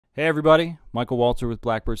Hey everybody, Michael Walter with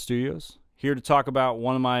Blackbird Studios, here to talk about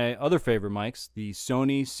one of my other favorite mics, the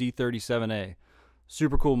Sony C37A.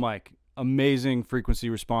 Super cool mic, amazing frequency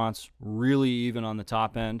response, really even on the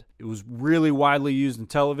top end. It was really widely used in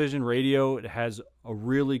television, radio. It has a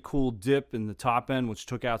really cool dip in the top end, which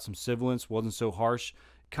took out some sibilance, wasn't so harsh.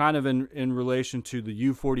 Kind of in relation to the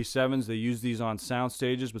U47s, they use these on sound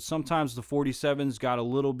stages, but sometimes the 47s got a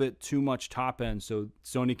little bit too much top end, so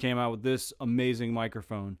Sony came out with this amazing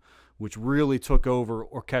microphone, which really took over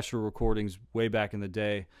orchestral recordings way back in the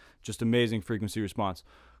day. Just amazing frequency response.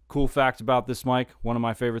 Cool fact about this mic, one of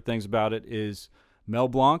my favorite things about it is Mel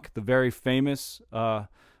Blanc, the very famous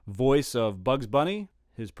voice of Bugs Bunny,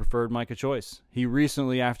 his preferred mic of choice. He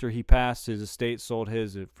recently, after he passed, his estate sold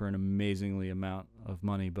his for an amazingly amount of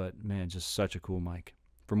money, but man, just such a cool mic.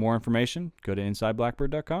 For more information, go to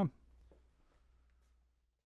InsideBlackbird.com.